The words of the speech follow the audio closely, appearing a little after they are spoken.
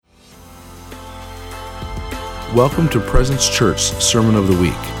Welcome to Presence Church Sermon of the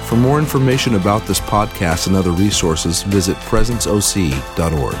Week. For more information about this podcast and other resources, visit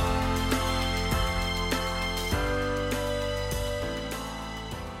presenceoc.org.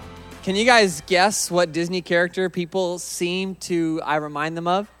 Can you guys guess what Disney character people seem to I remind them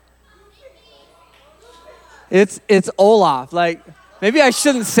of? It's Olaf. Like, maybe I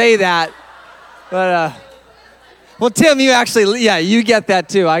shouldn't say that, but well, Tim, you actually, you get that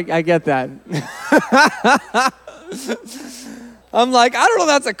too. I get that. I'm like, I don't know if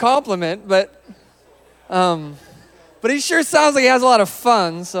that's a compliment, but he sure sounds like he has a lot of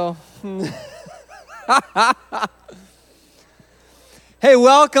fun, so. Hey,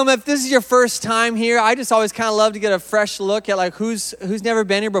 welcome. If this is your first time here, I just always kind of love to get a fresh look at like who's never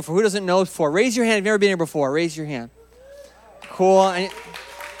been here before, who doesn't know before. Raise your hand if you've never been here before. Raise your hand. Cool.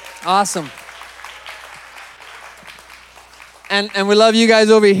 Awesome. And we love you guys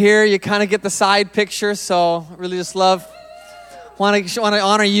over here. You kind of get the side picture, so really just want to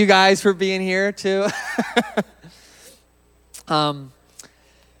honor you guys for being here too. We've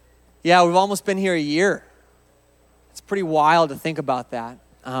almost been here a year. It's pretty wild to think about that.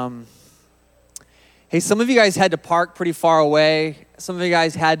 Hey, some of you guys had to park pretty far away. Some of you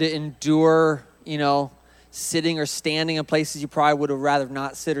guys had to endure, sitting or standing in places you probably would have rather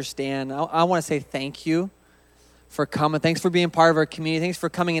not sit or stand. I want to say thank you for coming. Thanks for being part of our community. Thanks for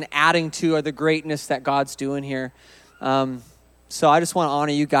coming and adding to the greatness that God's doing here. So I just want to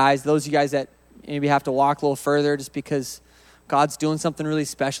honor you guys, those of you guys that maybe have to walk a little further just because God's doing something really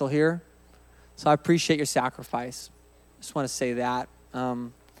special here. So I appreciate your sacrifice. Just want to say that.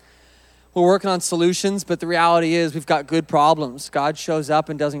 We're working on solutions, but the reality is we've got good problems. God shows up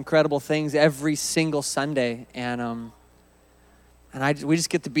and does incredible things every single Sunday, and we just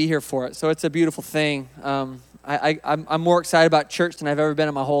get to be here for it. So it's a beautiful thing. I'm more excited about church than I've ever been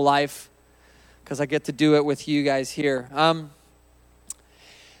in my whole life because I get to do it with you guys here.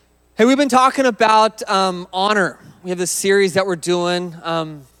 Hey, we've been talking about honor. We have this series that we're doing.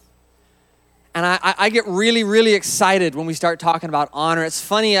 And I get really, really excited when we start talking about honor. It's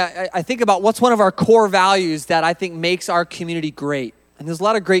funny, I think about what's one of our core values that I think makes our community great. And there's a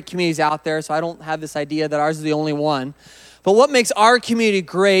lot of great communities out there, so I don't have this idea that ours is the only one. But what makes our community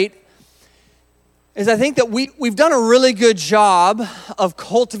great is I think that we've done a really good job of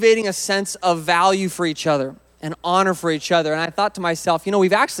cultivating a sense of value for each other and honor for each other. And I thought to myself,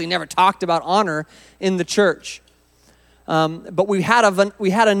 we've actually never talked about honor in the church. But we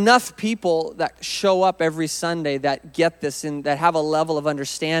had enough people that show up every Sunday that get this and that have a level of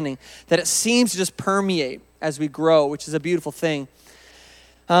understanding that it seems to just permeate as we grow, which is a beautiful thing.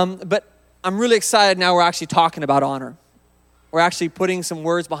 But I'm really excited now we're actually talking about honor. We're actually putting some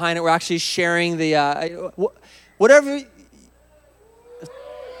words behind it. We're actually sharing the whatever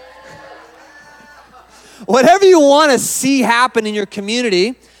you want to see happen in your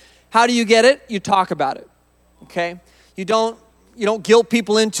community. How do you get it? You talk about it. Okay. You don't guilt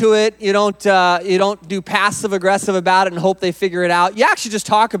people into it. You don't do passive aggressive about it and hope they figure it out. You actually just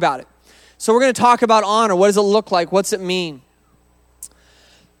talk about it. So we're going to talk about honor. What does it look like? What's it mean?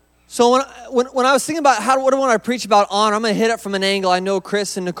 So when I was thinking about what do I want to preach about honor, I'm going to hit it from an angle. I know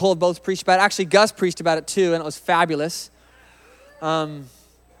Chris and Nicole both preached about it. Actually, Gus preached about it too, and it was fabulous. When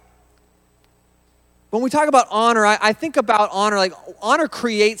we talk about honor, I think about honor like honor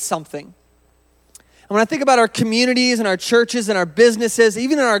creates something. And when I think about our communities and our churches and our businesses,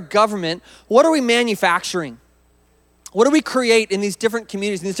 even in our government, what are we manufacturing? What do we create in these different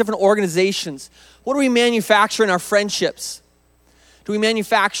communities, in these different organizations? What do we manufacture in our friendships? Do we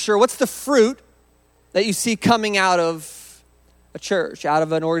manufacture, what's the fruit that you see coming out of a church, out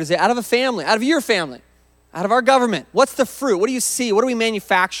of an organization, out of a family, out of your family, out of our government? What's the fruit? What do you see? What are we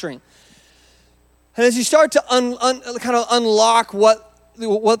manufacturing? And as you start to kind of unlock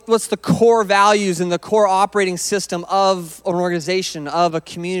what's the core values and the core operating system of an organization, of a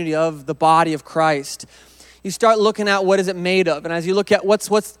community, of the body of Christ, you start looking at what is it made of. And as you look at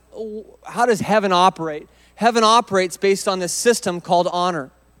how does heaven operate? Heaven operates based on this system called honor.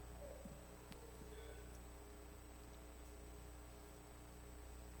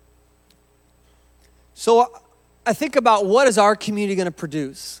 So I think about what is our community going to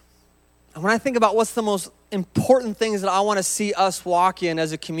produce? And when I think about what's the most important things that I want to see us walk in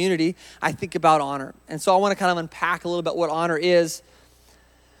as a community, I think about honor. And so I want to kind of unpack a little bit what honor is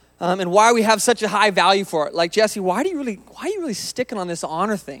and why we have such a high value for it. Like, Jesse, why are you really sticking on this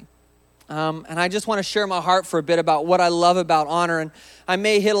honor thing? And I just want to share my heart for a bit about what I love about honor. And I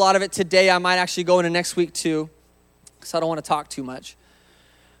may hit a lot of it today. I might actually go into next week too, because I don't want to talk too much.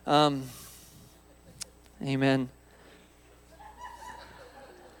 Amen.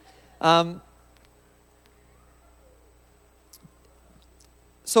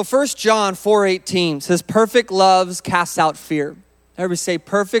 So 1 John 4:18 says, perfect love casts out fear. Everybody say,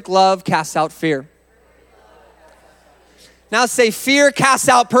 perfect love casts out fear. Now say, fear casts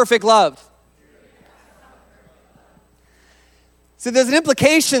out perfect love. So there's an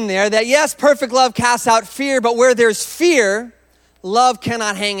implication there that yes, perfect love casts out fear, but where there's fear, love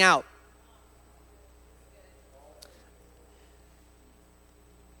cannot hang out.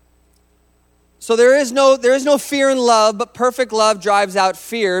 So there is no fear in love, but perfect love drives out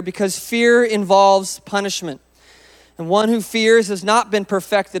fear because fear involves punishment. And one who fears has not been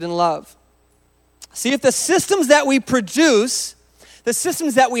perfected in love. See, if the systems that we produce, the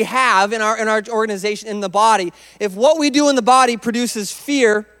systems that we have in our organization, in the body, if what we do in the body produces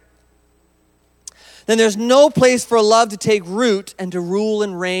fear, then there's no place for love to take root and to rule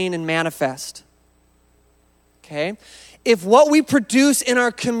and reign and manifest. Okay? If what we produce in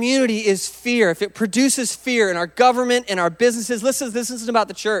our community is fear, if it produces fear in our government, in our businesses, this isn't about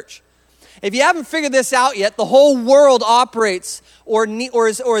the church. If you haven't figured this out yet, the whole world operates or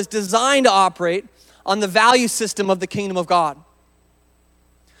is designed to operate on the value system of the kingdom of God.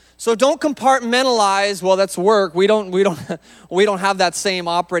 So don't compartmentalize, well, that's work. We don't have that same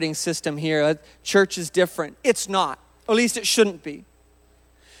operating system here. Church is different. It's not. Or at least it shouldn't be.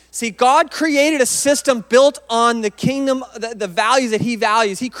 See, God created a system built on the kingdom, the values that he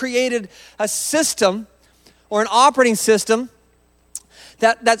values. He created a system or an operating system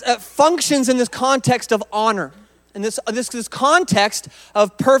that functions in this context of honor. In this context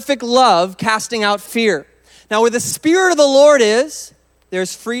of perfect love casting out fear. Now, where the Spirit of the Lord is,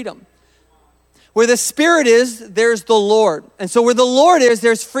 there's freedom. Where the Spirit is, there's the Lord. And so where the Lord is,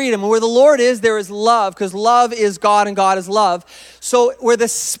 there's freedom. And where the Lord is, there is love, because love is God and God is love. So where the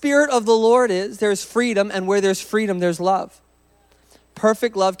Spirit of the Lord is, there's freedom. And where there's freedom, there's love.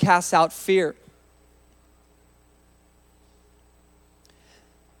 Perfect love casts out fear.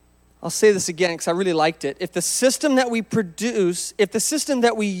 I'll say this again because I really liked it. If the system that we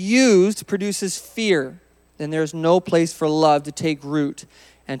use produces fear, then there's no place for love to take root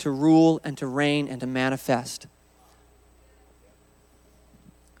and to rule and to reign and to manifest.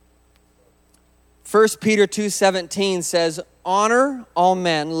 1 Peter 2:17 says, honor all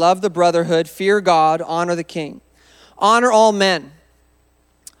men, love the brotherhood, fear God, honor the king. Honor all men.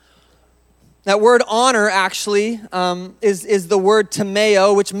 That word honor actually is the word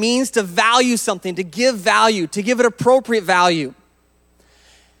timeo, which means to value something, to give value, to give it appropriate value.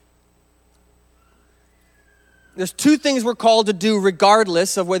 There's two things we're called to do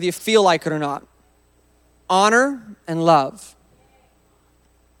regardless of whether you feel like it or not. Honor and love.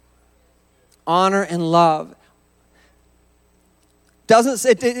 Honor and love. I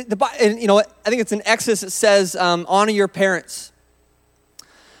think it's in Exodus, it says, honor your parents.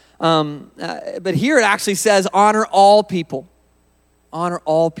 But here it actually says, honor all people. Honor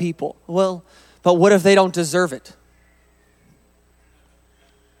all people. Well, but what if they don't deserve it?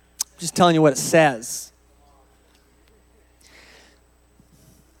 I'm just telling you what it says.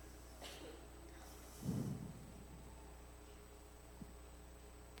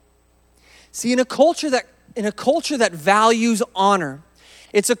 See, in a culture that values honor,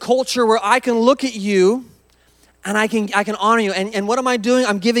 it's a culture where I can look at you and I can honor you. And what am I doing?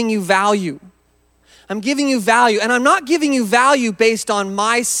 I'm giving you value. I'm giving you value. And I'm not giving you value based on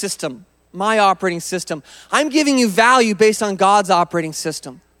my system, my operating system. I'm giving you value based on God's operating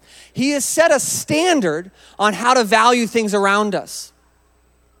system. He has set a standard on how to value things around us.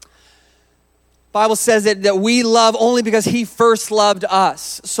 Bible says that we love only because he first loved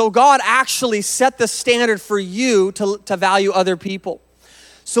us. So God actually set the standard for you to value other people.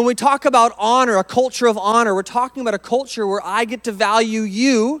 So when we talk about honor, a culture of honor, we're talking about a culture where I get to value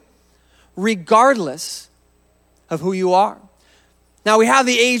you regardless of who you are. Now we have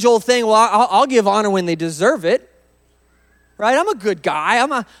the age-old thing, well, I'll give honor when they deserve it. Right? I'm a good guy.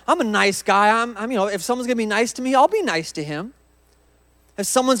 I'm a nice guy. If someone's going to be nice to me, I'll be nice to him. If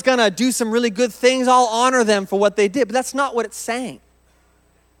someone's going to do some really good things, I'll honor them for what they did. But that's not what it's saying.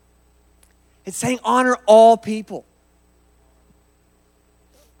 It's saying honor all people.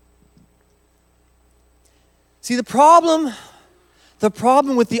 See, the problem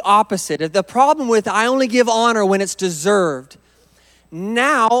with the opposite, the problem with I only give honor when it's deserved.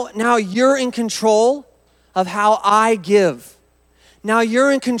 Now you're in control of how I give. Now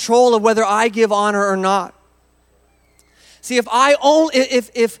you're in control of whether I give honor or not. See, if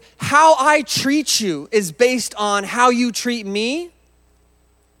how I treat you is based on how you treat me,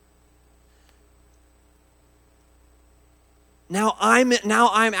 now I'm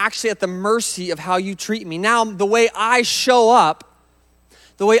actually at the mercy of how you treat me. Now the way I show up,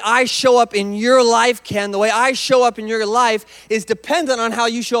 The way I show up in your life, Ken, the way I show up in your life is dependent on how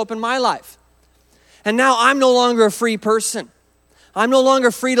you show up in my life. And now I'm no longer a free person. I'm no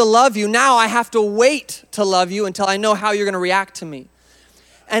longer free to love you. Now I have to wait to love you until I know how you're going to react to me.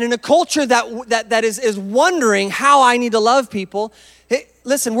 And in a culture that is wondering how I need to love people,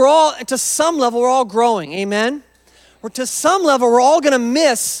 listen, we're all, to some level, we're all growing, amen? Or to some level, we're all going to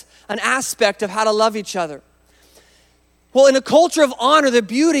miss an aspect of how to love each other. Well, in a culture of honor, the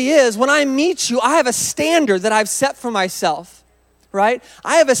beauty is when I meet you, I have a standard that I've set for myself, right?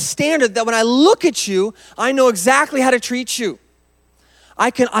 I have a standard that when I look at you, I know exactly how to treat you.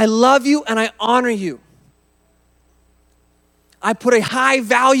 I love you and I honor you. I put a high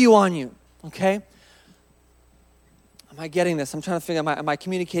value on you, okay? Am I getting this? I'm trying to figure, am I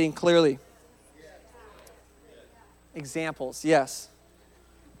communicating clearly? Examples, yes.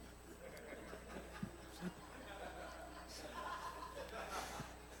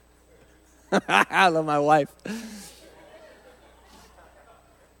 I love my wife.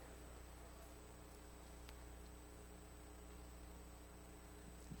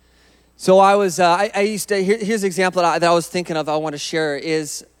 So I used to, here's an example that I was thinking of, I want to share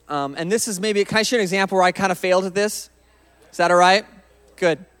is, and this is maybe, can I share an example where I kind of failed at this? Is that all right?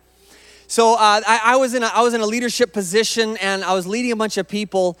 Good. So I was in a leadership position and I was leading a bunch of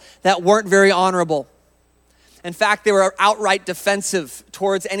people that weren't very honorable. In fact, they were outright defensive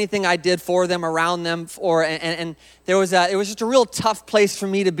towards anything I did for them, around them, and it was just a real tough place for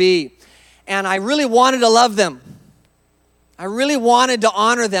me to be. And I really wanted to love them. I really wanted to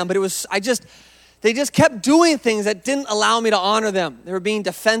honor them, but they just kept doing things that didn't allow me to honor them. They were being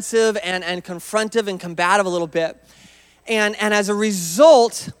defensive and confrontive and combative a little bit. And as a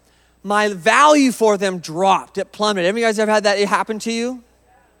result, my value for them dropped. It plummeted. Have you guys ever had that happen to you?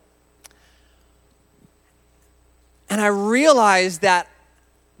 And I realized that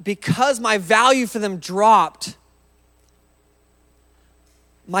because my value for them dropped,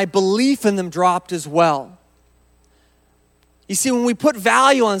 my belief in them dropped as well. You see, when we put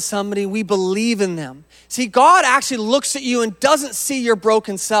value on somebody, we believe in them. See, God actually looks at you and doesn't see your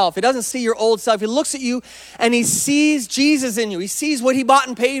broken self. He doesn't see your old self. He looks at you and he sees Jesus in you. He sees what he bought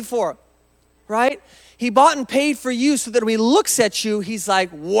and paid for, right? He bought and paid for you so that when he looks at you, he's like,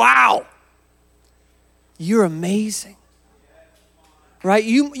 wow, you're amazing, right?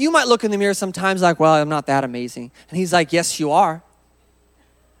 You might look in the mirror sometimes like, well, I'm not that amazing. And he's like, yes, you are.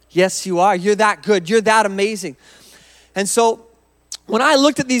 Yes, you are. You're that good. You're that amazing. And so when I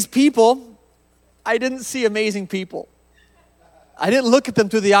looked at these people, I didn't see amazing people. I didn't look at them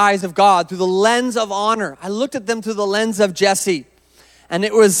through the eyes of God, through the lens of honor. I looked at them through the lens of Jesse, and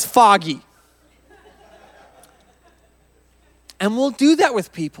it was foggy. And we'll do that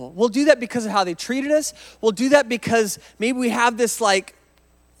with people. We'll do that because of how they treated us. We'll do that because maybe we have this block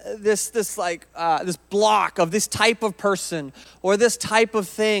of this type of person or this type of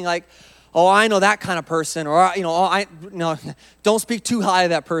thing, like, oh, I know that kind of person, or don't speak too high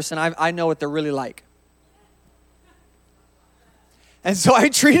of that person. I know what they're really like. And so I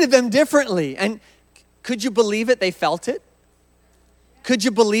treated them differently. And could you believe it? They felt it. Could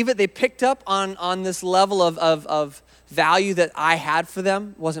you believe it? They picked up on this level of value that I had for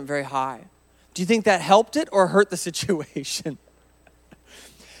them wasn't very high. Do you think that helped it or hurt the situation?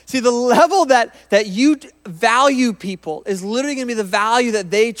 See, the level that you value people is literally going to be the value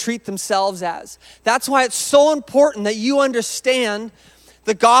that they treat themselves as. That's why it's so important that you understand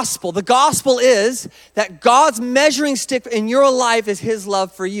the gospel. The gospel is that God's measuring stick in your life is his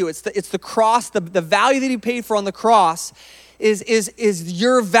love for you. It's the cross, the value that he paid for on the cross is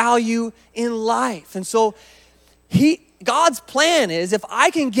your value in life. And so God's plan is if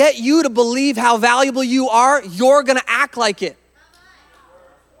I can get you to believe how valuable you are, you're going to act like it.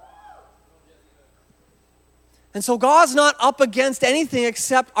 And so God's not up against anything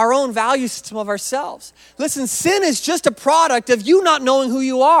except our own value system of ourselves. Listen, sin is just a product of you not knowing who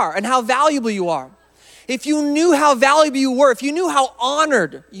you are and how valuable you are. If you knew how valuable you were, if you knew how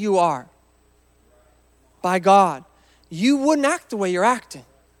honored you are by God, you wouldn't act the way you're acting.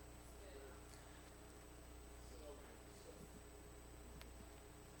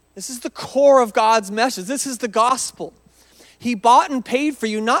 This is the core of God's message. This is the gospel. He bought and paid for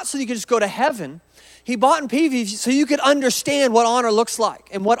you not so you could just go to heaven. He bought and paid for you so you could understand what honor looks like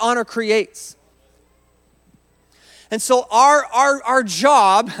and what honor creates. And so our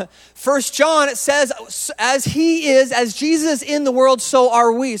job, 1 John, it says, as Jesus is in the world, so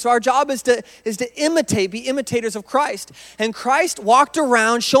are we. So our job is to imitate, be imitators of Christ. And Christ walked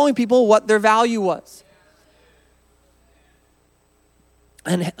around showing people what their value was.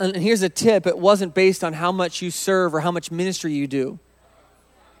 And here's a tip, it wasn't based on how much you serve or how much ministry you do.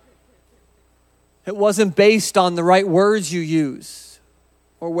 It wasn't based on the right words you use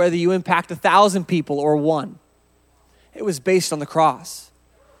or whether you impact 1,000 people or one. It was based on the cross.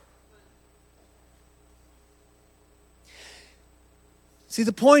 See,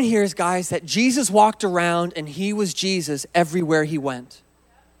 the point here is, guys, that Jesus walked around and he was Jesus everywhere he went.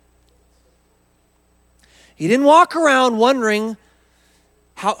 He didn't walk around wondering,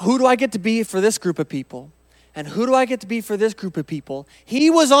 who do I get to be for this group of people? And who do I get to be for this group of people? He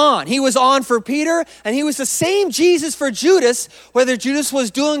was on. He was on for Peter, and he was the same Jesus for Judas, whether Judas was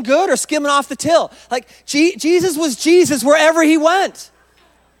doing good or skimming off the till. Like, Jesus was Jesus wherever he went.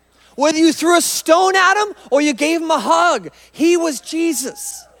 Whether you threw a stone at him or you gave him a hug, he was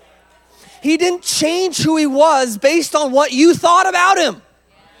Jesus. He didn't change who he was based on what you thought about him.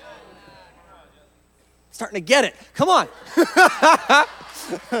 Starting to get it. Come on.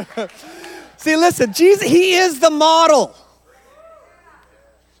 See, listen, Jesus, he is the model.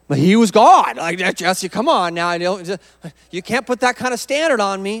 But he was God. Like, Jesse, come on now. You can't put that kind of standard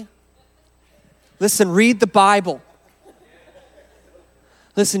on me. Listen, read the Bible.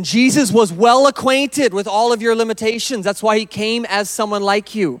 Listen, Jesus was well acquainted with all of your limitations. That's why he came as someone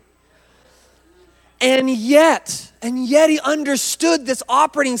like you. And yet he understood this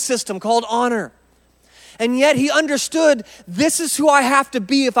operating system called honor. And yet he understood, this is who I have to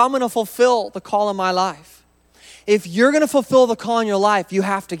be if I'm going to fulfill the call in my life. If you're going to fulfill the call in your life, you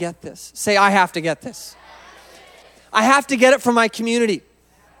have to get this. Say, I have to get this. I have to get it from my community.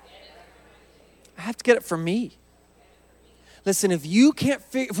 I have to get it from me. Listen, if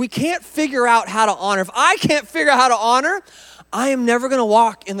we can't figure out how to honor, if I can't figure out how to honor, I am never going to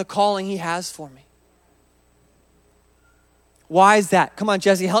walk in the calling he has for me. Why is that? Come on,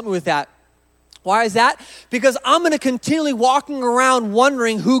 Jesse, help me with that. Why is that? Because I'm going to continually walking around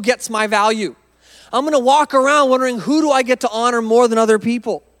wondering who gets my value. I'm going to walk around wondering, who do I get to honor more than other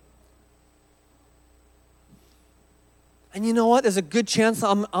people? And you know what? There's a good chance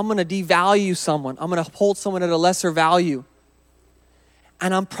I'm going to devalue someone. I'm going to hold someone at a lesser value.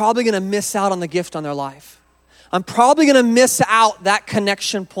 And I'm probably going to miss out on the gift on their life. I'm probably going to miss out that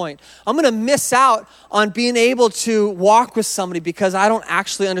connection point. I'm going to miss out on being able to walk with somebody because I don't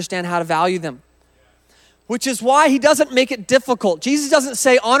actually understand how to value them. Which is why he doesn't make it difficult. Jesus doesn't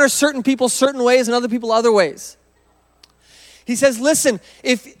say honor certain people certain ways and other people other ways. He says, listen,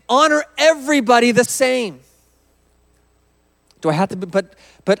 if honor everybody the same. Do I have to be, but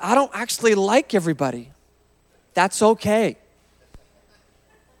I don't actually like everybody. That's okay.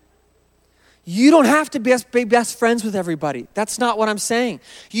 You don't have to be best friends with everybody. That's not what I'm saying.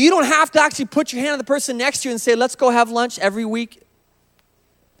 You don't have to actually put your hand on the person next to you and say, let's go have lunch every week.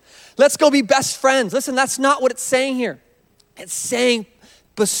 Let's go be best friends. Listen, that's not what it's saying here. It's saying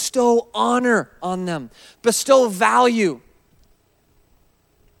bestow honor on them. Bestow value.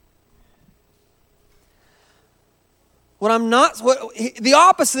 The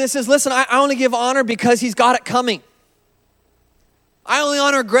opposite of this is, listen, I only give honor because he's got it coming. I only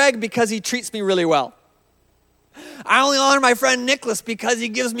honor Greg because he treats me really well. I only honor my friend Nicholas because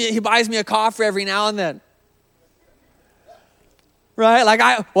he buys me a coffee every now and then. Right? Like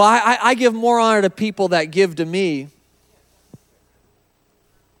I give more honor to people that give to me.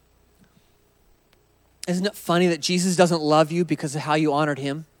 Isn't it funny that Jesus doesn't love you because of how you honored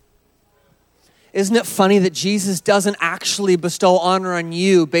him? Isn't it funny that Jesus doesn't actually bestow honor on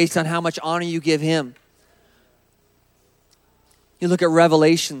you based on how much honor you give him? You look at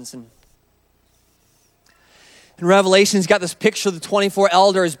Revelations, and in Revelation, he's got this picture of the 24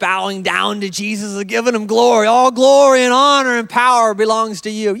 elders bowing down to Jesus and giving him glory. All glory and honor and power belongs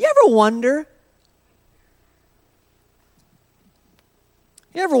to you. You ever wonder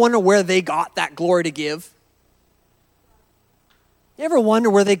where they got that glory to give? You ever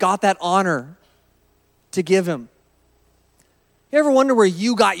wonder where they got that honor to give him? You ever wonder where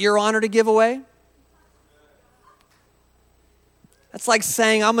you got your honor to give away? That's like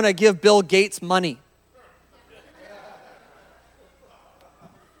saying, I'm going to give Bill Gates money.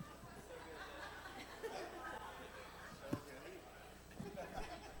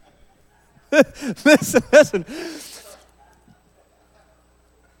 Listen.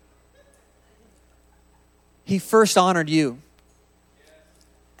 He first honored you.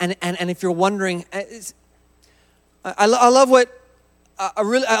 And if you're wondering, I love what,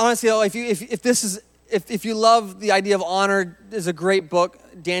 honestly, if you love the idea of honor, there's a great book,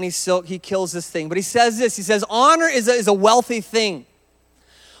 Danny Silk, he kills this thing. But he says this, he says, honor is a wealthy thing.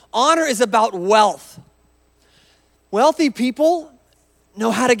 Honor is about wealth. Wealthy people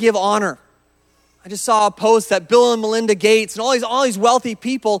know how to give honor. I just saw a post that Bill and Melinda Gates and all these wealthy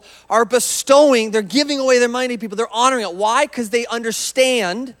people are they're giving away their money to people. They're honoring it. Why? Because they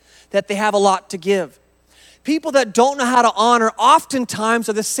understand that they have a lot to give. People that don't know how to honor oftentimes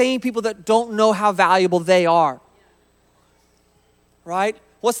are the same people that don't know how valuable they are. Right?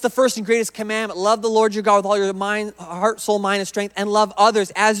 What's the first and greatest commandment? Love the Lord your God with all your mind, heart, soul, mind, and strength, and love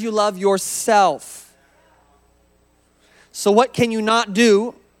others as you love yourself. So what can you not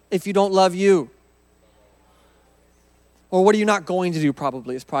do if you don't love you? Or what are you not going to do,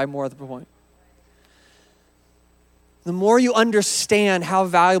 probably, is probably more of the point. The more you understand how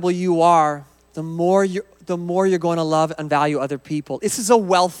valuable you are, the more you're going to love and value other people. This is a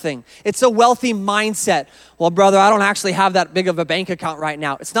wealth thing. It's a wealthy mindset. Well, brother, I don't actually have that big of a bank account right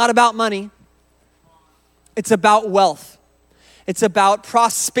now. It's not about money. It's about wealth. It's about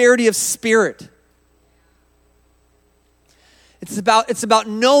prosperity of spirit. It's about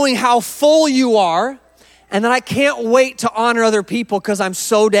knowing how full you are, and then I can't wait to honor other people because I'm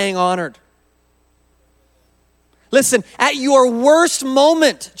so dang honored. Listen, at your worst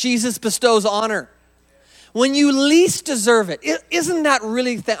moment, Jesus bestows honor. When you least deserve it. Isn't that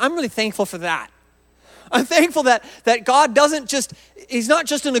really, I'm really thankful for that. I'm thankful that God He's not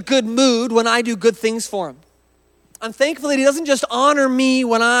just in a good mood when I do good things for him. I'm thankful that he doesn't just honor me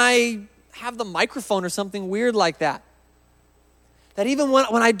when I have the microphone or something weird like that. That even when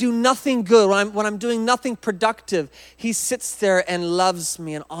I do nothing good, when I'm doing nothing productive, he sits there and loves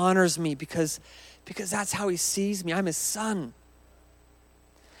me and honors me because that's how he sees me. I'm his son.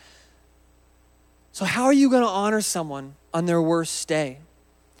 So how are you going to honor someone on their worst day?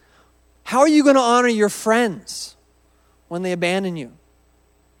 How are you going to honor your friends when they abandon you?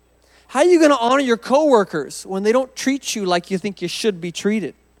 How are you going to honor your coworkers when they don't treat you like you think you should be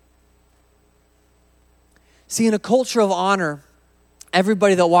treated? See, in a culture of honor,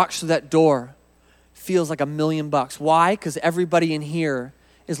 everybody that walks through that door feels like $1 million. Why? Because everybody in here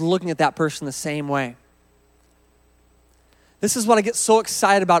is looking at that person the same way. This is what I get so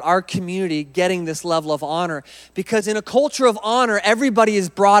excited about our community getting this level of honor, because in a culture of honor, everybody is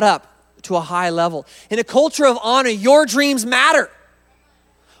brought up to a high level. In a culture of honor, your dreams matter.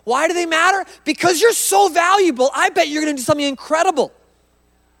 Why do they matter? Because you're so valuable. I bet you're going to do something incredible.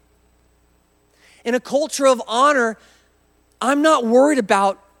 In a culture of honor, I'm not worried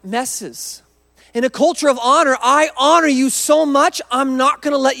about messes. In a culture of honor, I honor you so much, I'm not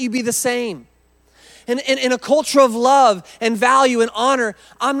going to let you be the same. In a culture of love and value and honor,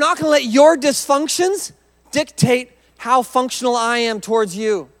 I'm not going to let your dysfunctions dictate how functional I am towards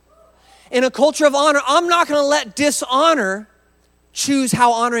you. In a culture of honor, I'm not going to let dishonor choose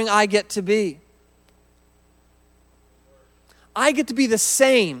how honoring I get to be. I get to be the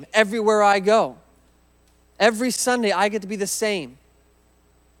same everywhere I go. Every Sunday, I get to be the same.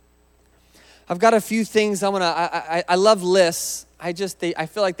 I've got a few things I love lists. I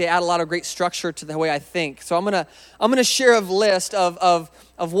feel like they add a lot of great structure to the way I think. So I'm gonna share a list of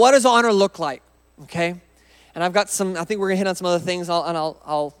what does honor look like, okay? And I've got some. I think we're gonna hit on some other things.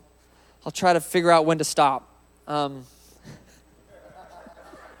 I'll try to figure out when to stop.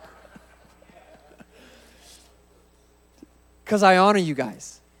 Because I honor you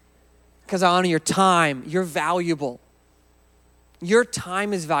guys. Because I honor your time. You're valuable. Your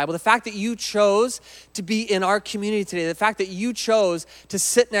time is valuable. The fact that you chose to be in our community today, the fact that you chose to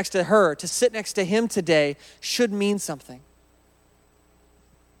sit next to her, to sit next to him today, should mean something.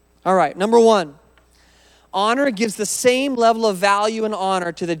 All right, number one, honor gives the same level of value and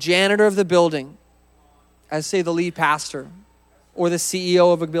honor to the janitor of the building as, say, the lead pastor or the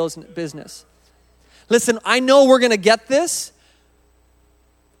CEO of a business. Listen, I know we're going to get this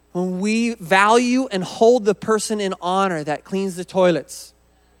when we value and hold the person in honor that cleans the toilets.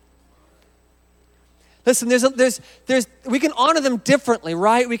 Listen, we can honor them differently,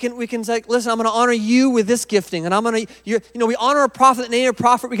 right? We can say, listen, I'm going to honor you with this gifting, and we honor a prophet, the name of a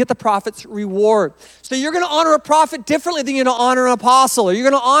prophet, we get the prophet's reward. So you're going to honor a prophet differently than you're going to honor an apostle, or you're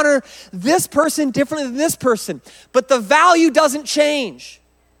going to honor this person differently than this person, but the value doesn't change.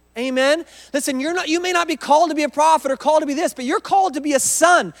 Amen. Listen, you may not be called to be a prophet or called to be this, but you're called to be a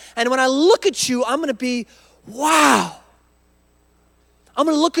son. And when I look at you, I'm going to be, wow. I'm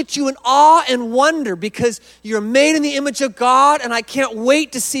going to look at you in awe and wonder because you're made in the image of God, and I can't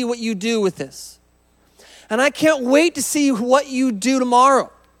wait to see what you do with this. And I can't wait to see what you do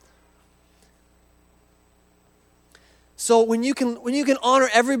tomorrow. So when you can honor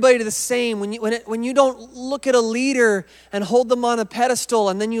everybody the same, when you don't look at a leader and hold them on a pedestal,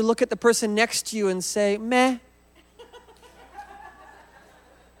 and then you look at the person next to you and say, meh.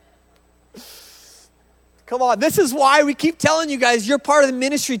 Come on, this is why we keep telling you guys, you're part of the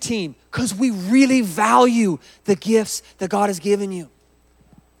ministry team. Because we really value the gifts that God has given you.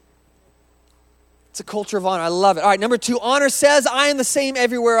 It's a culture of honor. I love it. All right, number 2, honor says, I am the same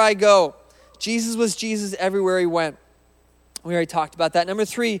everywhere I go. Jesus was Jesus everywhere he went. We already talked about that. Number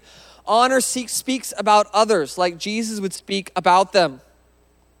 3, honor speaks about others like Jesus would speak about them.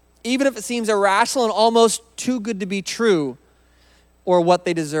 Even if it seems irrational and almost too good to be true or what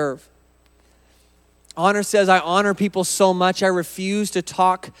they deserve. Honor says, I honor people so much I refuse to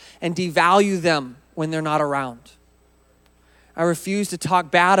talk and devalue them when they're not around. I refuse to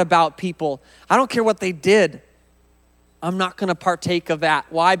talk bad about people. I don't care what they did. I'm not going to partake of that.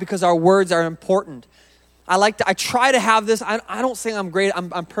 Why? Because our words are important. I try to have this, I don't say I'm great,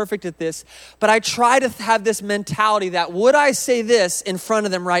 I'm perfect at this, but I try to have this mentality that would I say this in front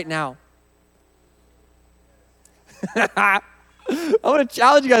of them right now? I want to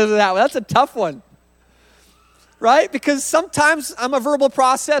challenge you guys with that one. That's a tough one. Right? Because sometimes I'm a verbal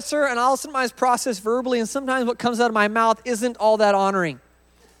processor and I'll sometimes process verbally, and sometimes what comes out of my mouth isn't all that honoring.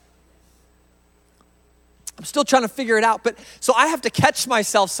 I'm still trying to figure it out, but so I have to catch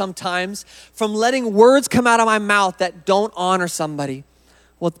myself sometimes from letting words come out of my mouth that don't honor somebody.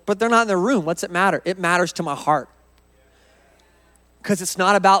 Well, but they're not in the room. What's it matter? It matters to my heart. Because it's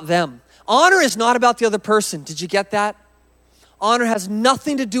not about them. Honor is not about the other person. Did you get that? Honor has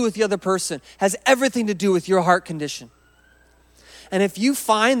nothing to do with the other person, has everything to do with your heart condition. And if you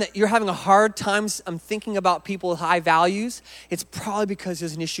find that you're having a hard time thinking about people with high values, it's probably because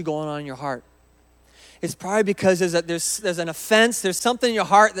there's an issue going on in your heart. It's probably because there's an offense, there's something in your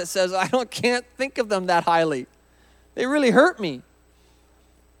heart that says, can't think of them that highly. They really hurt me.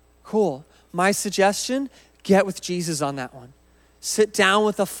 Cool. My suggestion, get with Jesus on that one. Sit down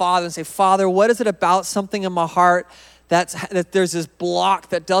with the Father and say, Father, what is it about something in my heart that there's this block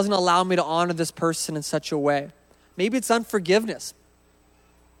that doesn't allow me to honor this person in such a way? Maybe it's unforgiveness.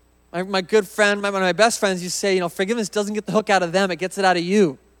 My good friend, one of my best friends used to say, forgiveness doesn't get the hook out of them, it gets it out of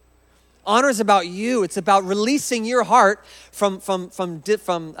you. Honor is about you. It's about releasing your heart from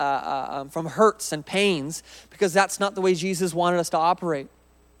hurts and pains, because that's not the way Jesus wanted us to operate.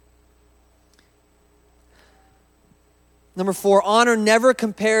 Number 4, honor never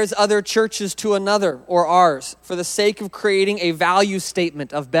compares other churches to another or ours for the sake of creating a value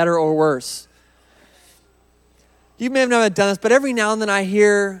statement of better or worse. You may have never done this, but every now and then I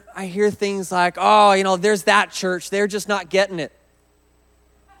hear things like, there's that church, they're just not getting it.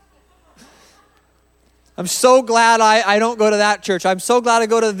 I'm so glad I don't go to that church. I'm so glad I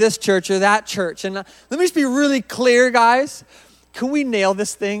go to this church or that church. And let me just be really clear, guys. Can we nail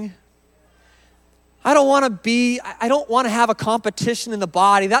this thing? I don't want to have a competition in the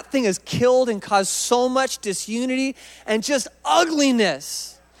body. That thing has killed and caused so much disunity and just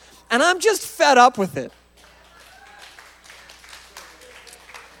ugliness. And I'm just fed up with it.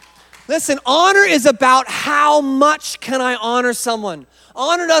 Listen, honor is about how much can I honor someone.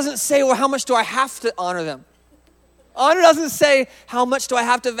 Honor doesn't say, well, how much do I have to honor them? Honor doesn't say, how much do I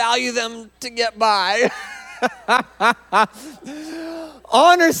have to value them to get by?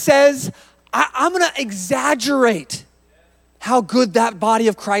 Honor says, I'm going to exaggerate how good that body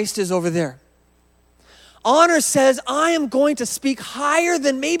of Christ is over there. Honor says, I am going to speak higher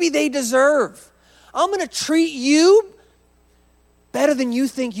than maybe they deserve. I'm going to treat you better than you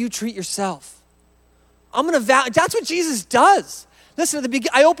think you treat yourself. I'm going to value. That's what Jesus does. Listen, at the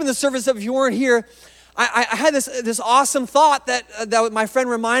beginning, I opened the service up. If you weren't here, I had this awesome thought that my friend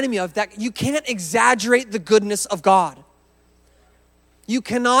reminded me of, that you can't exaggerate the goodness of God. You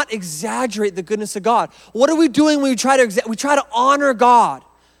cannot exaggerate the goodness of God. What are we doing when we try to honor God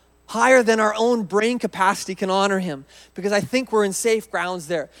higher than our own brain capacity can honor him? Because I think we're in safe grounds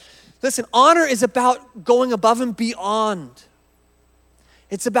there. Listen, honor is about going above and beyond.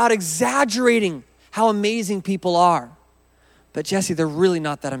 It's about exaggerating how amazing people are. But Jesse, they're really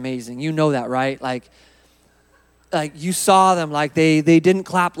not that amazing. You know that, right? Like you saw them, like they didn't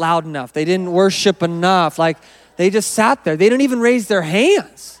clap loud enough. They didn't worship enough. Like they just sat there. They didn't even raise their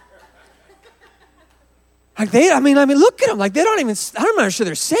hands. Like I mean, look at them. Like I'm not sure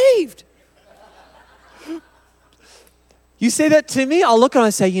they're saved. You say that to me, I'll look at them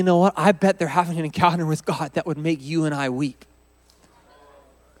and say, you know what? I bet they're having an encounter with God that would make you and I weep.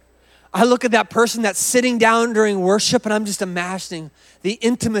 I look at that person that's sitting down during worship, and I'm just imagining the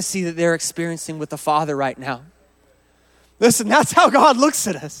intimacy that they're experiencing with the Father right now. Listen, that's how God looks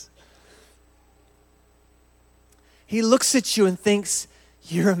at us. He looks at you and thinks,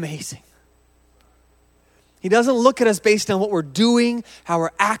 you're amazing. He doesn't look at us based on what we're doing, how we're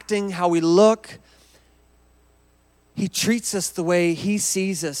acting, how we look. He treats us the way he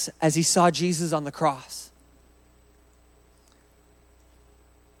sees us as he saw Jesus on the cross.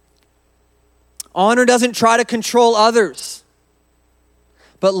 Honor doesn't try to control others,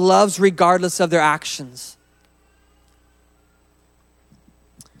 but loves regardless of their actions.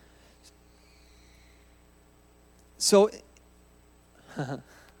 So, how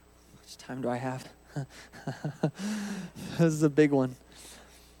much time do I have? This is a big one.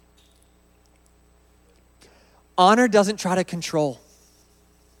 Honor doesn't try to control.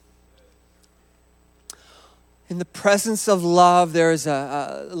 In the presence of love, there is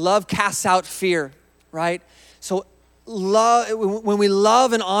love casts out fear, right? So love, when we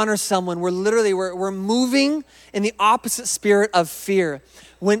love and honor someone, we're moving in the opposite spirit of fear.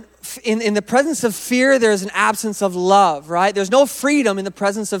 When in the presence of fear, there's an absence of love, right? There's no freedom in the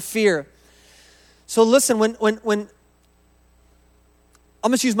presence of fear. So listen, when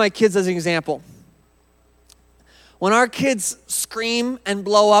I'm just use my kids as an example. When our kids scream and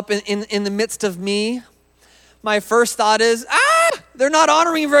blow up in the midst of me, my first thought is, they're not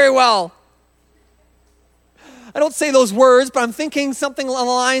honoring very well. I don't say those words, but I'm thinking something along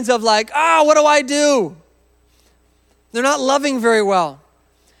the lines of like, what do I do? They're not loving very well.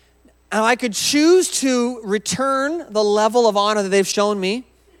 And I could choose to return the level of honor that they've shown me.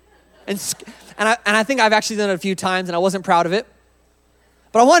 And I think I've actually done it a few times and I wasn't proud of it.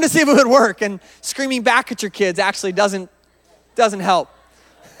 But I wanted to see if it would work. And screaming back at your kids actually doesn't help.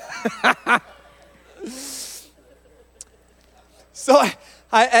 So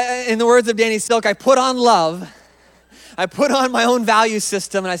I, in the words of Danny Silk, I put on love. I put on my own value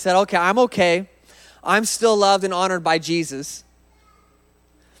system and I said, okay, I'm okay. I'm still loved and honored by Jesus.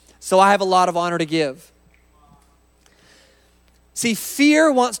 So I have a lot of honor to give. See,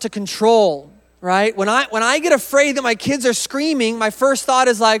 fear wants to control, right? When I get afraid that my kids are screaming, my first thought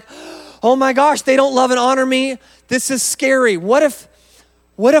is like, oh my gosh, they don't love and honor me. This is scary. What if,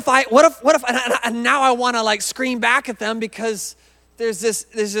 and now I want to like scream back at them because there's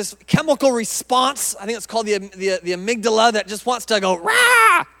this chemical response. I think it's called the amygdala that just wants to go,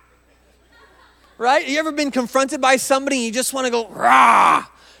 rah! Right? You ever been confronted by somebody and you just want to go, rah!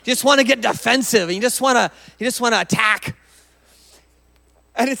 You just want to get defensive and you just want to attack.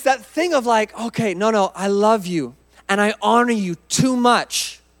 And it's that thing of like, okay, no, I love you and I honor you too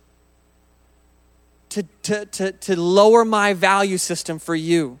much to lower my value system for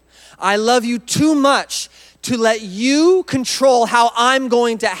you. I love you too much to let you control how I'm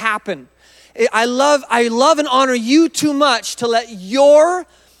going to happen. I love and honor you too much to let your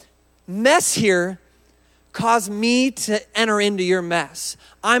mess here cause me to enter into your mess.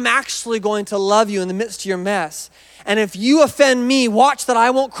 I'm actually going to love you in the midst of your mess. And if you offend me, watch that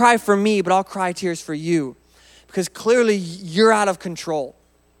I won't cry for me, but I'll cry tears for you. Because clearly you're out of control.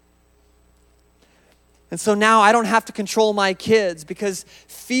 And so now I don't have to control my kids because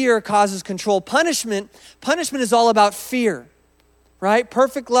fear causes control. Punishment is all about fear, right?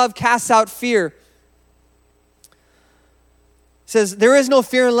 Perfect love casts out fear. It says, there is no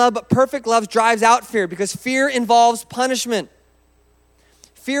fear in love, but perfect love drives out fear because fear involves punishment.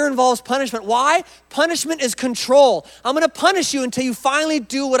 Fear involves punishment. Why? Punishment is control. I'm going to punish you until you finally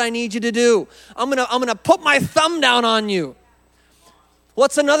do what I need you to do. I'm going to put my thumb down on you.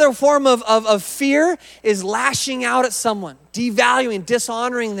 What's another form of fear is lashing out at someone, devaluing,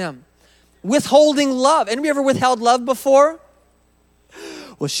 dishonoring them, withholding love. Anybody ever withheld love before?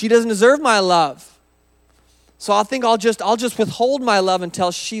 Well, she doesn't deserve my love. So I think I'll just withhold my love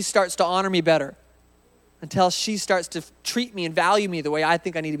until she starts to honor me better, until she starts to treat me and value me the way I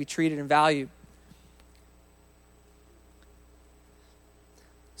think I need to be treated and valued.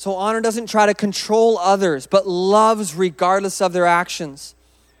 So honor doesn't try to control others, but loves regardless of their actions.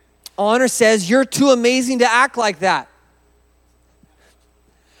 Honor says, you're too amazing to act like that.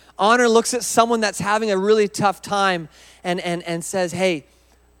 Honor looks at someone that's having a really tough time and says, hey,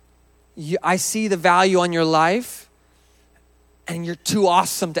 I see the value on your life, and you're too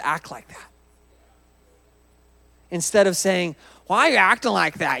awesome to act like that. Instead of saying, why are you acting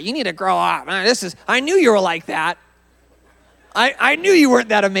like that? You need to grow up. I knew you were like that. I knew you weren't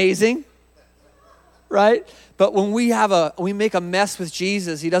that amazing, right? But when we make a mess with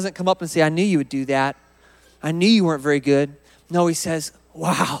Jesus, he doesn't come up and say, I knew you would do that. I knew you weren't very good. No, he says,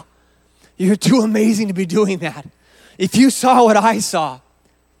 wow, you're too amazing to be doing that. If you saw what I saw,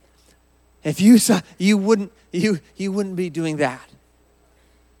 if you saw, you wouldn't be doing that.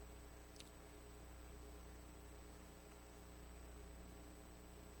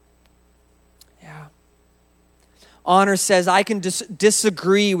 Honor says, I can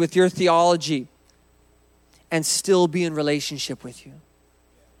disagree with your theology and still be in relationship with you.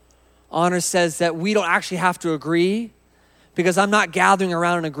 Honor says that we don't actually have to agree because I'm not gathering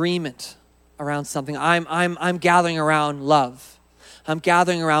around an agreement around something. I'm gathering around love. I'm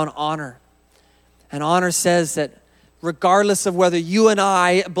gathering around honor. And honor says that regardless of whether you and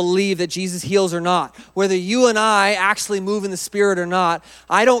I believe that Jesus heals or not, whether you and I actually move in the Spirit or not,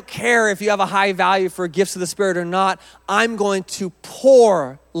 I don't care if you have a high value for gifts of the Spirit or not, I'm going to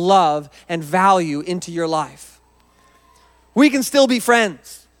pour love and value into your life. We can still be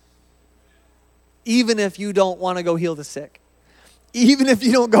friends, even if you don't want to go heal the sick. Even if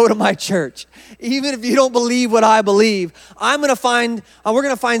you don't go to my church, even if you don't believe what I believe, we're going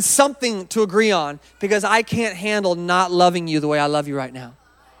to find something to agree on, because I can't handle not loving you the way I love you right now.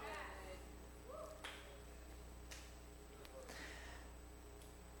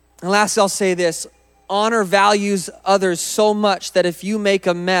 And last, I'll say this: honor values others so much that if you make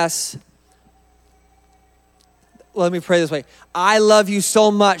a mess, let me pray this way. I love you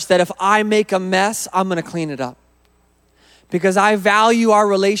so much that if I make a mess, I'm going to clean it up. Because I value our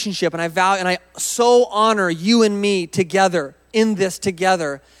relationship, and I so honor you and me together, in this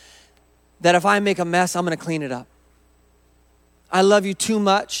together, that if I make a mess, I'm going to clean it up. I love you too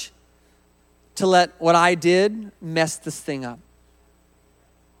much to let what I did mess this thing up.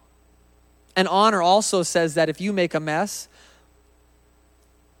 And honor also says that if you make a mess,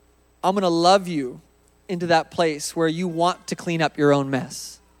 I'm going to love you into that place where you want to clean up your own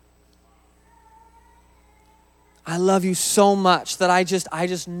mess. I love you so much that I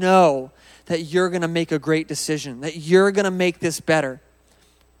just know that you're going to make a great decision, that you're going to make this better.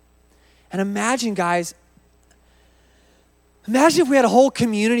 And imagine, guys, imagine if we had a whole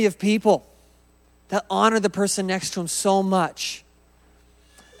community of people that honor the person next to them so much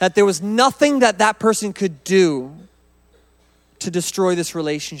that there was nothing that that person could do to destroy this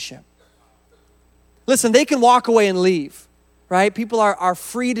relationship. Listen, they can walk away and leave. Right? People are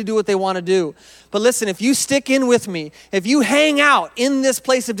free to do what they want to do. But listen, if you stick in with me, if you hang out in this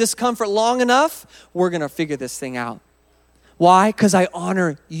place of discomfort long enough, we're going to figure this thing out. Why? Because I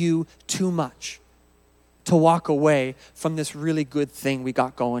honor you too much to walk away from this really good thing we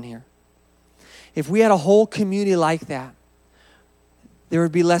got going here. If we had a whole community like that, there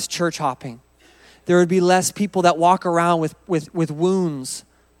would be less church hopping. There would be less people that walk around with wounds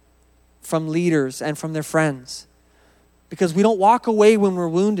from leaders and from their friends. Because we don't walk away when we're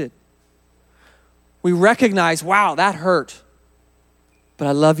wounded. We recognize, wow, that hurt. But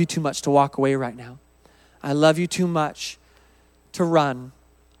I love you too much to walk away right now. I love you too much to run.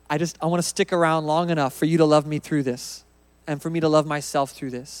 I want to stick around long enough for you to love me through this and for me to love myself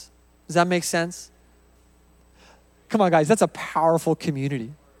through this. Does that make sense? Come on, guys, that's a powerful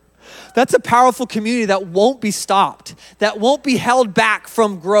community. That's a powerful community that won't be stopped, that won't be held back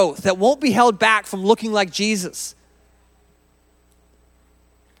from growth, that won't be held back from looking like Jesus.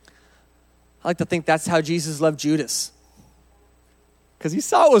 I like to think that's how Jesus loved Judas, because he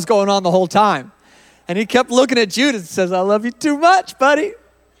saw what was going on the whole time. And he kept looking at Judas and says, I love you too much, buddy.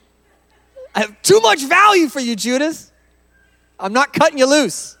 I have too much value for you, Judas. I'm not cutting you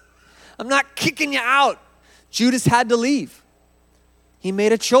loose. I'm not kicking you out. Judas had to leave. He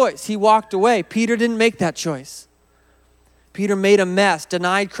made a choice. He walked away. Peter didn't make that choice. Peter made a mess,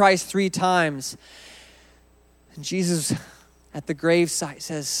 denied Christ 3 times. And Jesus at the gravesite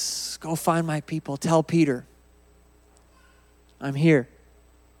says, go find my people. Tell Peter, I'm here.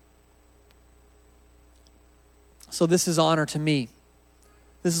 So this is honor to me.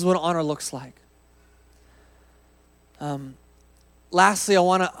 This is what honor looks like. Lastly, I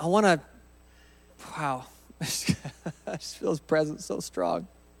want to, wow, I just feel his presence so strong.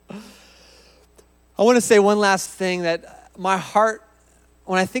 I want to say one last thing, that my heart,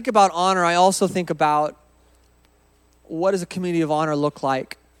 when I think about honor, I also think about what does a community of honor look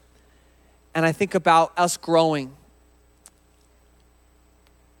like? And I think about us growing.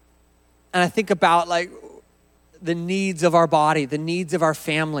 And I think about like the needs of our body, the needs of our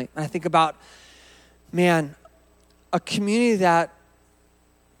family. And I think about, man, a community that,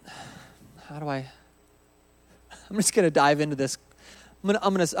 I'm just going to dive into this.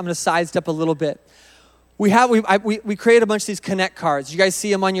 I'm going to sidestep a little bit. We created a bunch of these Connect cards. You guys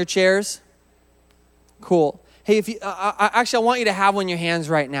see them on your chairs? Cool. Hey, if you I want you to have one in your hands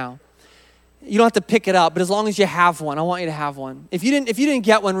right now. You don't have to pick it up, but as long as you have one, I want you to have one. If you didn't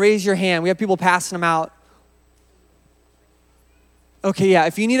get one, raise your hand. We have people passing them out. Okay, yeah.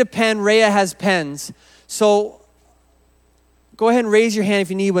 If you need a pen, Rhea has pens. So go ahead and raise your hand if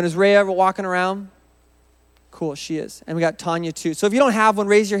you need one. Is Rhea ever walking around? Cool, she is. And we got Tanya too. So if you don't have one,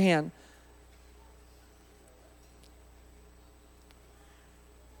 raise your hand.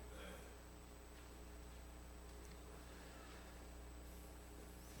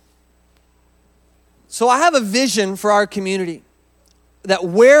 So I have a vision for our community that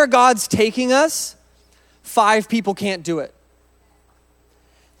where God's taking us, 5 people can't do it.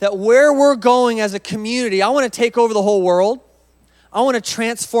 that where we're going as a community, I want to take over the whole world. I want to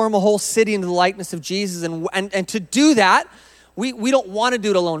transform a whole city into the likeness of Jesus. And to do that, we don't want to do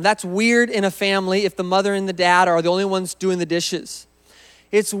it alone. That's weird in a family if the mother and the dad are the only ones doing the dishes.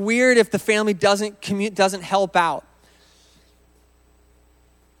 It's weird if the family doesn't help out.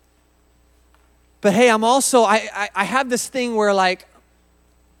 But hey, I have this thing where like,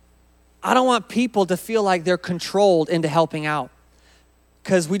 I don't want people to feel like they're controlled into helping out.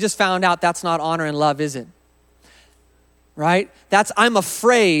 Because we just found out that's not honor and love, is it? Right? I'm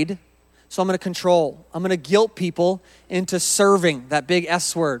afraid, so I'm going to control. I'm going to guilt people into serving, that big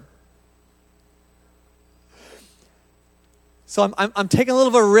S word. So I'm taking a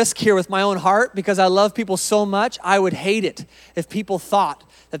little bit of a risk here with my own heart because I love people so much. I would hate it if people thought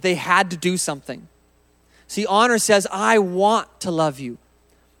that they had to do something. See, honor says, I want to love you.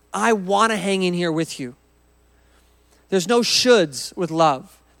 I want to hang in here with you. There's no shoulds with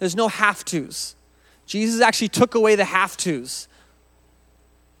love. There's no have-tos. Jesus actually took away the have-tos.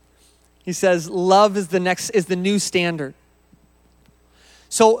 He says love is the new standard.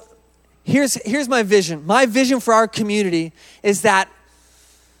 So here's my vision. My vision for our community is that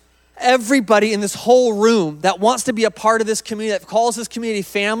everybody in this whole room that wants to be a part of this community, that calls this community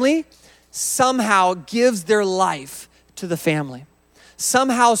family, somehow gives their life to the family.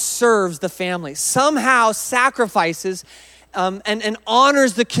 Somehow serves the family, somehow sacrifices and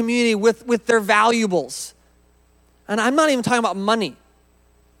honors the community with their valuables. And I'm not even talking about money,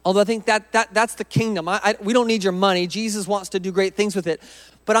 although I think that's the kingdom. We don't need your money. Jesus wants to do great things with it.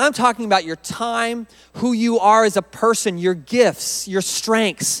 But I'm talking about your time, who you are as a person, your gifts, your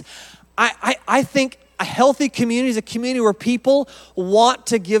strengths. I think a healthy community is a community where people want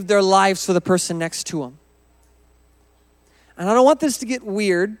to give their lives for the person next to them. And I don't want this to get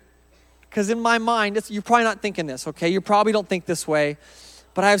weird, because in my mind, you're probably not thinking this, okay? You probably don't think this way,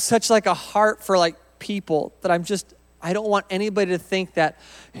 but I have such like a heart for like people that I don't want anybody to think that,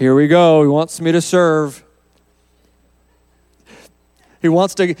 here we go, he wants me to serve.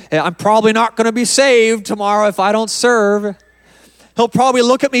 I'm probably not going to be saved tomorrow if I don't serve. He'll probably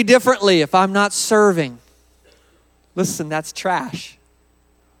look at me differently if I'm not serving. Listen, that's trash.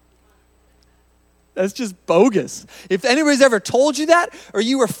 That's just bogus. If anybody's ever told you that, or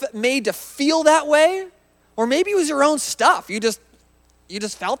you were made to feel that way, or maybe it was your own stuff, you just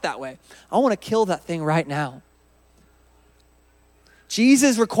felt that way, I want to kill that thing right now.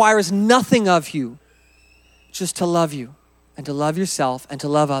 Jesus requires nothing of you, just to love you, and to love yourself, and to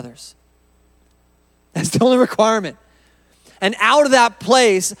love others. That's the only requirement. And out of that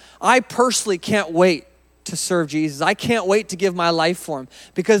place, I personally can't wait to serve Jesus. I can't wait to give my life for him,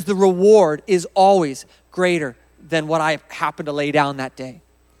 because the reward is always greater than what I happen to lay down that day.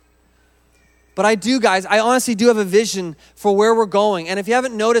 But I honestly do have a vision for where we're going. And if you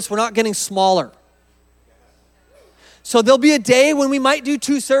haven't noticed, we're not getting smaller. So there'll be a day when we might do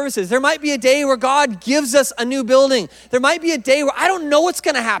 2 services. There might be a day where God gives us a new building. There might be a day where I don't know what's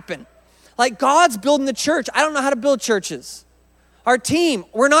going to happen. Like, God's building the church. I don't know how to build churches. Our team,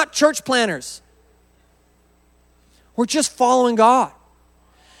 we're not church planners. We're just following God.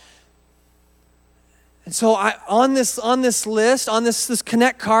 And so on this list, on this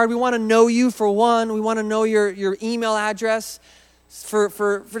Connect card, we want to know you for one. We want to know your email address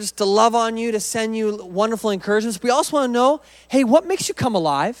for just to love on you, to send you wonderful encouragements. We also want to know, hey, what makes you come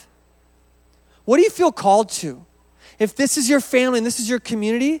alive? What do you feel called to? If this is your family and this is your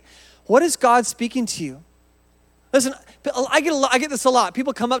community, what is God speaking to you? Listen, I get this a lot.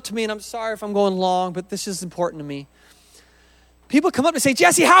 People come up to me, and I'm sorry if I'm going long, but this is important to me. People come up and say,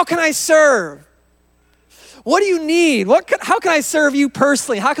 Jesse, how can I serve? What do you need? How can I serve you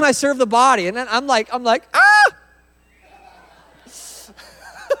personally? How can I serve the body? And then I'm like, I'm like, I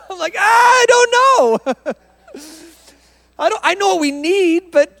don't know. I know what we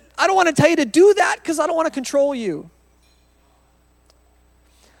need, but I don't want to tell you to do that because I don't want to control you.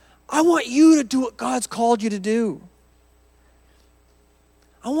 I want you to do what God's called you to do.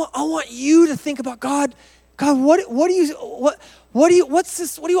 I want you to think about God, what do you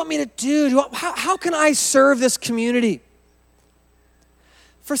want me to do? How can I serve this community?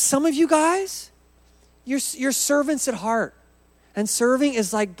 For some of you guys, you're servants at heart. And serving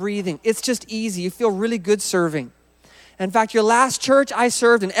is like breathing. It's just easy. You feel really good serving. In fact, your last church, I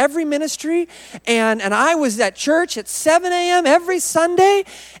served in every ministry, and I was at church at 7 a.m. every Sunday,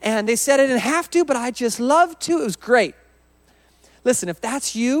 and they said I didn't have to, but I just loved to. It was great. Listen, if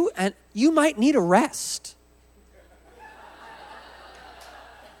that's you, and you might need a rest.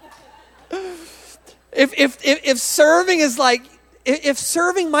 If serving is like, if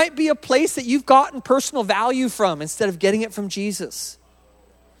serving might be a place that you've gotten personal value from instead of getting it from Jesus.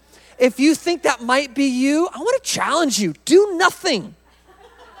 if you think that might be you, I want to challenge you. Do nothing.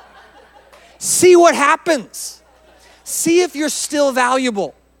 See what happens. See if you're still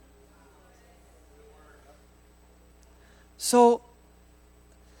valuable. So,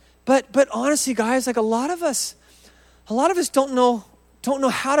 but honestly, guys, like a lot of us don't know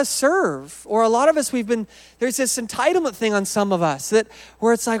how to serve, or a lot of us there's this entitlement thing on some of us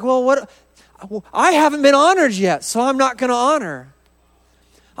where it's like, well, I haven't been honored yet, so I'm not going to honor.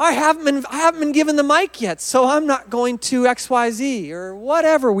 I haven't been given the mic yet, so I'm not going to XYZ or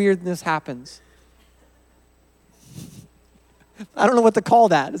whatever weirdness happens. I don't know what to call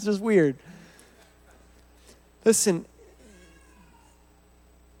that. It's just weird. Listen,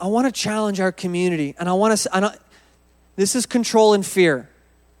 I want to challenge our community, and this is control and fear.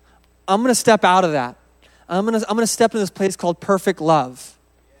 I'm going to step out of that. I'm going to step into this place called perfect love,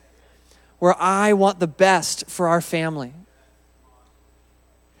 where I want the best for our family.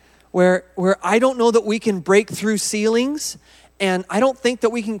 Where I don't know that we can break through ceilings, and I don't think that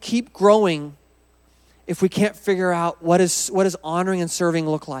we can keep growing if we can't figure out what does honoring and serving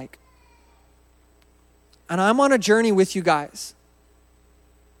look like. And I'm on a journey with you guys.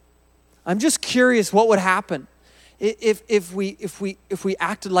 I'm just curious what would happen if we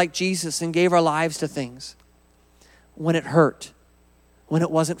acted like Jesus and gave our lives to things when it hurt, when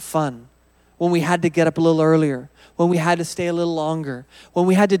it wasn't fun, when we had to get up a little earlier, when we had to stay a little longer, when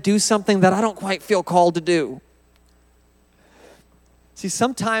we had to do something that I don't quite feel called to do. See,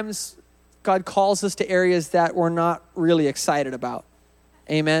 sometimes God calls us to areas that we're not really excited about.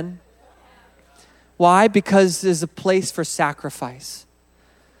 Amen? Why? Because there's a place for sacrifice.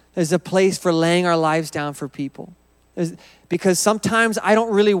 There's a place for laying our lives down for people. Because sometimes I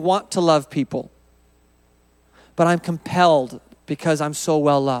don't really want to love people, but I'm compelled because I'm so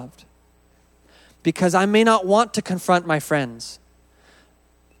well loved. Because I may not want to confront my friends,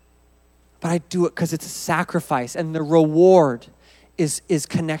 but I do it because it's a sacrifice, and the reward is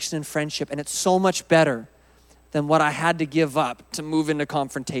connection and friendship, and it's so much better than what I had to give up to move into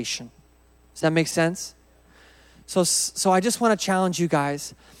confrontation. Does that make sense? So I just want to challenge you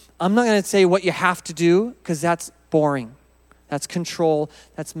guys. I'm not going to say what you have to do, because that's boring. That's control.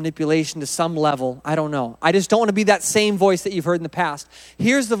 That's manipulation to some level. I don't know. I just don't want to be that same voice that you've heard in the past.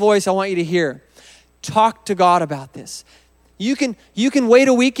 Here's the voice I want you to hear. Talk to God about this. You can wait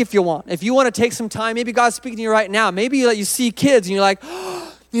a week if you want. If you want to take some time, maybe God's speaking to you right now. Maybe you see kids and you're like,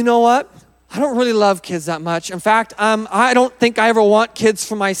 oh, you know what? I don't really love kids that much. In fact, I don't think I ever want kids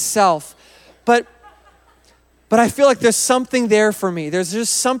for myself. But I feel like there's something there for me. There's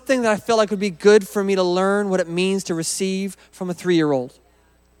just something that I feel like would be good for me to learn what it means to receive from a 3-year-old.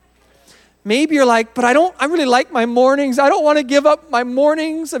 Maybe you're like, but I really like my mornings. I don't want to give up my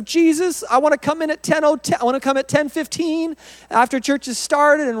mornings of Jesus. I want to come in at 10:10. I want to come at 10:15 after church has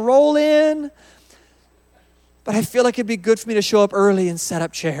started and roll in. But I feel like it'd be good for me to show up early and set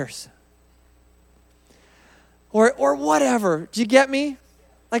up chairs. Or whatever. Do you get me?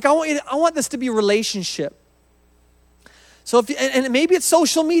 Like I want this to be a relationship. So and maybe it's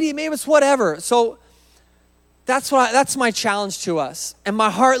social media, maybe it's whatever. So that's my challenge to us. And my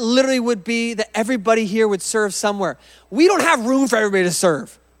heart literally would be that everybody here would serve somewhere. We don't have room for everybody to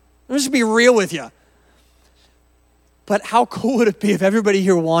serve. Let me just be real with you. But how cool would it be if everybody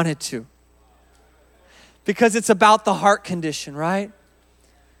here wanted to? Because it's about the heart condition, right?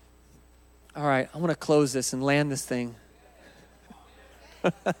 All right, I want to close this and land this thing.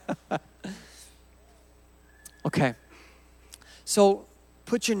 Okay. So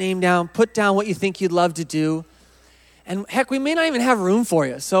put your name down. Put down what you think you'd love to do. And heck, we may not even have room for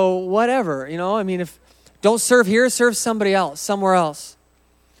you. So whatever, I mean, if don't serve here, serve somebody else, somewhere else.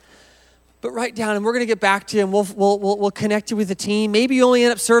 But write down, and we're going to get back to you, and we'll connect you with the team. Maybe you only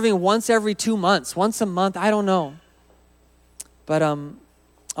end up serving once every 2 months, once a month. I don't know. But I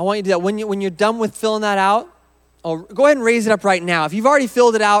want you to do that. When you're done with filling that out, go ahead and raise it up right now. If you've already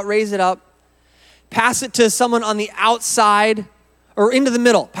filled it out, raise it up. Pass it to someone on the outside or into the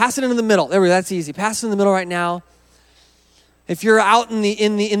middle. Pass it into the middle. There we go. That's easy. Pass it in the middle right now. If you're out in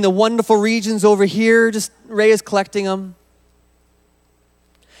the wonderful regions over here, just Ray is collecting them.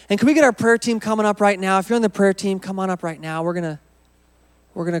 And can we get our prayer team coming up right now? If you're on the prayer team, come on up right now. We're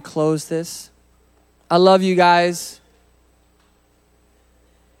gonna close this. I love you guys.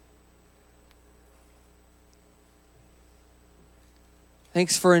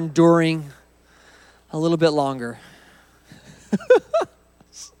 Thanks for enduring a little bit longer.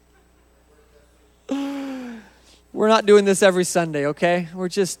 We're not doing this every Sunday, okay? We're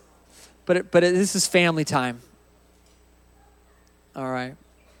just, this is family time. All right.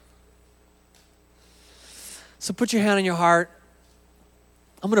 So put your hand on your heart.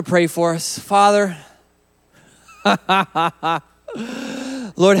 I'm going to pray for us. Father,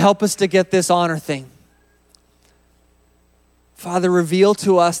 Lord, help us to get this honor thing. Father, reveal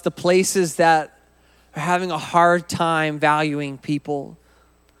to us the places that are having a hard time valuing people.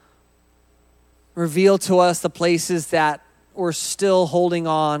 Reveal to us the places that we're still holding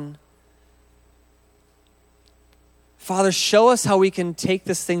on. Father, show us how we can take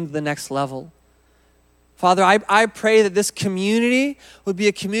this thing to the next level. Father, I pray that this community would be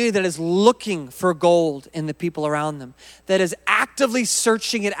a community that is looking for gold in the people around them, that is actively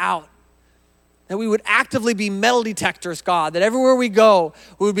searching it out, that we would actively be metal detectors, God, that everywhere we go,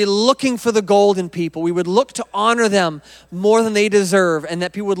 we would be looking for the gold in people. We would look to honor them more than they deserve, and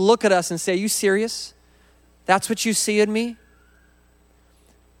that people would look at us and say, are you serious? That's what you see in me?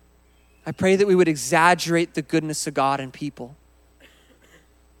 I pray that we would exaggerate the goodness of God in people.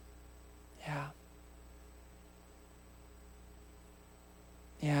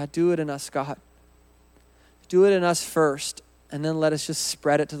 Yeah, do it in us, God. Do it in us first, and then let us just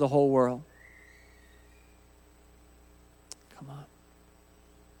spread it to the whole world. Come on.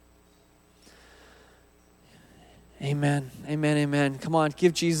 Amen, amen, amen. Come on,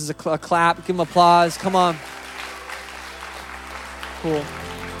 give Jesus a clap, give him applause. Come on. Cool.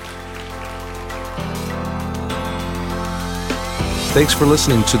 Thanks for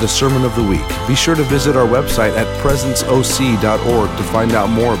listening to the Sermon of the Week. Be sure to visit our website at presenceoc.org to find out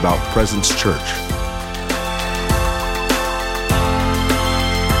more about Presence Church.